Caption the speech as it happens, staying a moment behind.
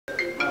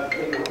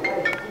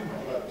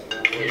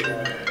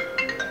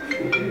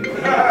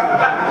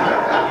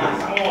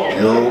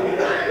Yo.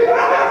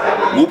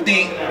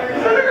 Whoop-dee.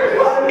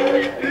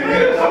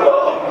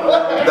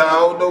 Nah, I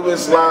don't know where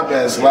Slob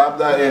at. Slob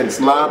not in.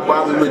 Slob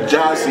probably with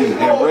Jossie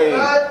and Ray.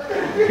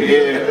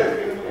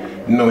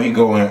 Yeah. You know he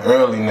going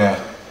early now.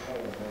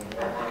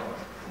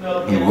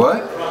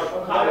 What?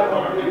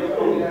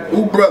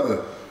 Who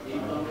brother?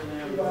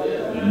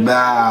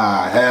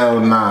 Nah, hell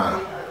nah.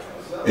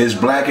 It's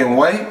black and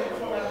white?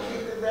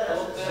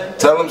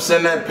 Tell him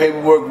send that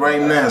paperwork right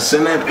now.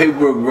 Send that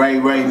paperwork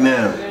right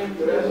now.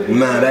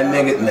 Nah, that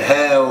nigga,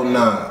 hell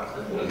nah.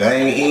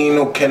 He ain't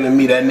no kin to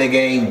me. That nigga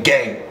ain't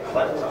gang.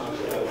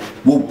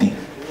 Whoopie.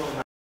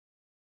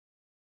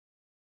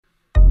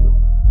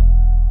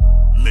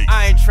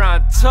 I ain't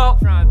trying to talk.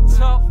 I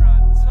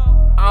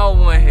don't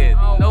want to hit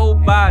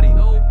nobody.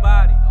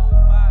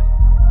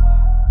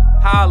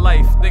 High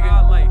life, nigga.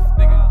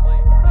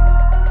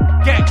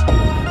 Gang.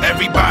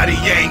 Everybody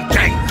ain't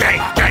gang.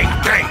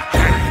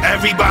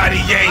 Everybody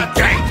ain't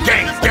gang.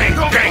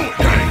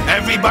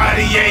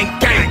 Everybody ain't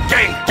gang.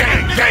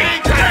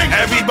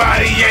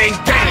 Everybody ain't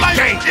gang.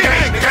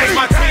 That's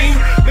my team,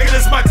 nigga,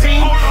 that's my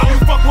team. You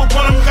fuck with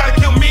one of them, gotta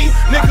kill me.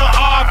 Nigga,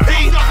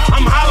 RP.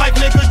 I'm high like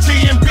nigga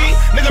G&B.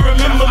 Nigga,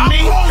 remember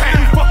me.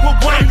 You fuck with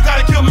one of them,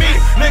 gotta kill me.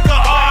 Nigga,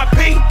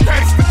 RP.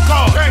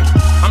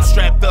 I'm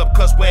strapped up,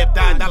 cause Web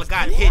died. Dollar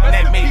got hit and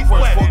that made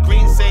worse. Fort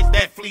Green said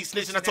that flea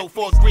snitching. I told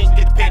Fort Green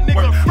get the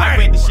paperwork. I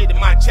read the shit in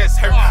my chest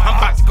hurt. I'm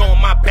about to go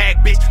in my bag,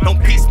 bitch. Don't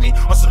piece me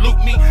or salute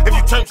me. If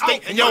you turn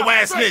state and your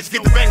ass snitch,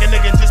 get the banger,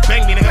 nigga, and just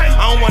bang me, nigga.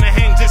 I don't wanna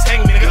hang, just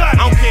hang me, nigga. I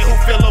don't care who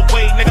feel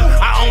away, nigga.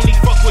 I only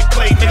fuck with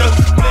Clay, nigga.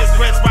 Blizz,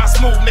 Reds, Ride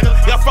Smooth, nigga.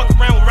 Y'all fuck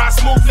around with Ride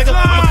Smooth, nigga.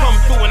 I'ma come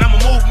through and I'ma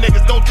move,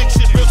 niggas. Don't think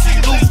shit real till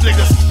you lose,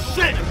 niggas.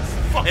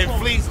 And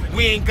fleas,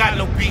 we ain't got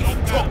no beef.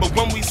 But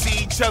when we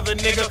see each other,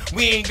 nigga,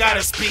 we ain't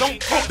gotta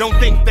speak. Don't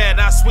think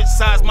that I switch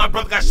sides, my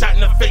brother got shot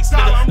in the face,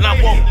 nigga. And I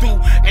walk through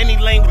any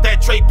lane with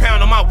that Trey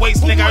Pound on my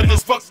waist, nigga. I heard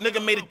this fuck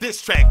nigga made a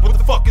diss track. What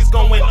the fuck is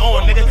going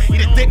on, nigga?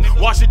 Eat a dick,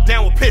 wash it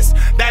down with piss.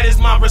 That is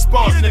my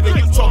response, nigga.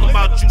 You talking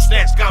about you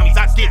snatch gummies,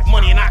 I get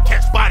money and I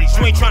catch bodies.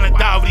 You ain't trying to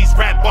die with these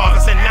rap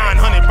bars. I said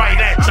 900 right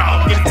at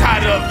y'all. Getting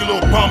tired of you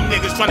little bum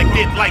niggas trying to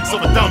get likes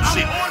over dumb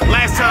shit.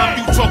 Last time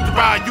you talked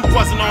about you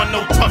wasn't on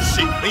no tough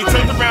shit. And you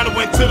turned around and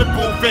went to the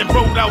booth and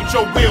rolled out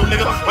your wheel,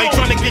 nigga. Why you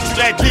trying to get you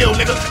that deal,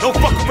 nigga? Don't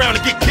fuck around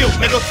and get killed,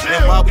 nigga.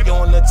 And while we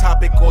on the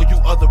topic, all you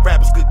other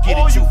rappers could get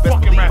it too. Best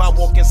believe I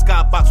walk in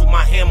Skybox with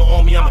my hammer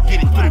on me, I'ma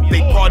get it through.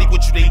 They party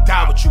with you, they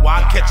die with you.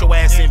 I'll catch your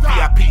ass in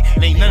VIP.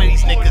 And ain't none of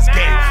these niggas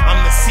gang. I'm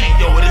the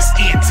CEO of this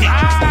ENT.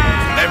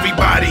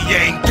 Everybody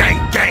ain't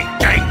gang.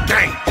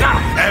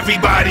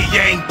 Everybody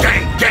ain't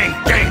gang.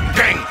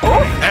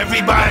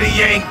 Everybody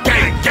ain't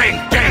gang.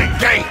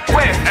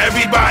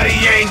 Everybody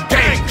ain't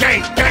gang.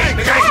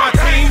 That's my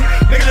team,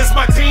 nigga, that's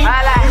my team.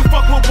 You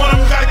fuck with one of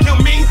them, gotta kill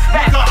me.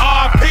 Nigga,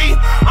 RP.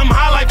 I'm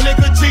high like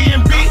nigga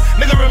G&B.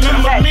 Nigga,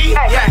 remember me.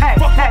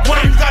 Fuck with one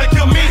of them, gotta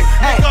kill me.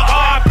 Nigga,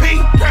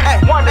 RP.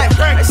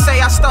 They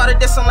say I started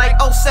this in like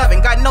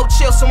 07. Got no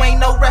chill, so ain't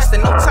no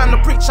resting. No time to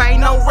preach, I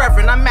ain't no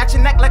reverend. I'm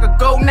matching neck like a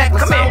gold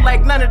necklace. I don't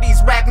like none of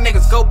these rap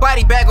niggas. Go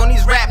body bag on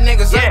these rap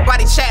niggas.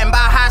 Everybody chatting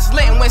about how it's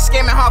lit and went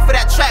scamming hard for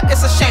that trap.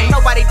 It's a shame.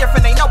 Nobody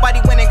different, ain't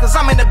nobody winning. Cause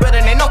I'm in the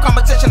building, ain't no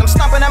competition. I'm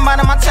stomping them out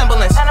of my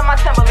Timberlands.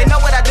 They know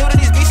what I do to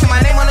these beasts, and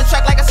my name on the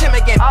track like it's him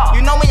again.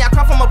 You know me, I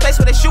come from a place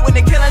where they shooting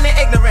and killing and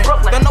ignorant.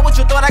 Don't know what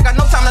you thought, I got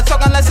no time to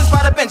talk unless it's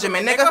by the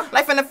Benjamin, nigga.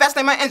 Life in the fast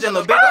lane, my engine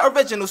look bigger.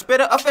 Original,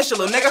 spitter,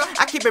 official, nigga.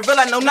 I keep it real,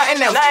 I know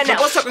nothing else. The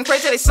boys talking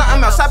crazy, they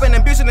something else. I've been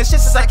abusing this shit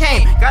since I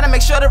came. Gotta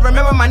make sure to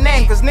remember my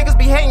name, cause niggas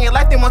be hating your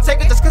life, they won't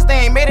take it just cause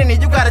they ain't made it,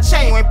 and you gotta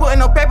change. You ain't putting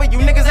no paper, you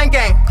niggas ain't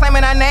gang.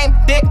 Claiming our name,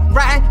 dick,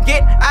 rotten,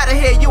 get out of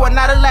here, you are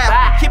not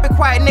allowed. Keep it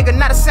quiet, nigga,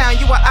 not a sound,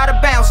 you are out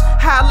of bounds.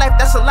 High life,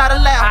 that's a lot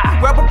of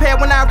loud. Well prepared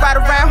when I ride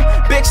around.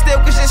 Big still,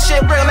 cause this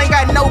shit real, ain't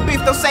got no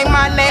beef, don't say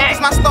my name.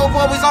 Cause my stove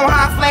always on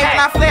high flame, and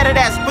I flare that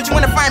ass. Put you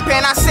in the frying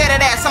pan, I said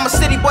that ass. I'm a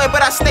city boy,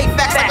 but I stay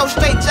facts. I go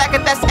straight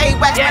jacket, that's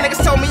A-wax. My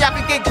niggas told me I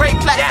could get great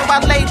claps, so I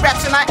laid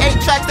raps and I ate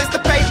tracks, that's the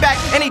payback.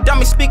 Any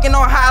dummy speaking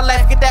on high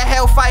life, get that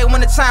hellfire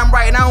when the time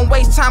right. And I don't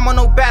waste time on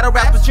no battle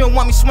raps, but you don't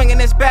want me swinging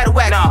this battle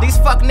wax. These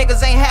fuck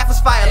niggas ain't half as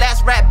fire.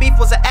 Last rap beef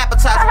was an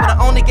appetizer, but I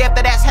only gave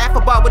that ass half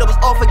a bar, but it was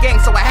all for gang,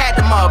 so I had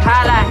to mob.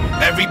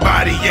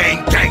 Everybody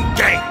ain't gang.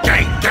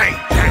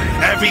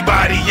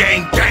 Everybody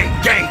ain't gang.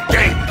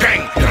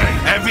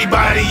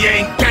 Everybody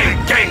ain't gang.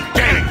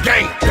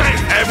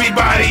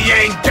 Everybody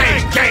ain't gang.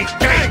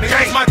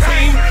 That's my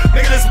team,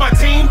 nigga, that's my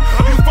team.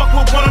 You fuck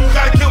with one of them,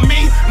 gotta kill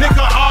me.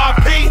 Nigga,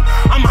 RP.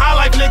 I'm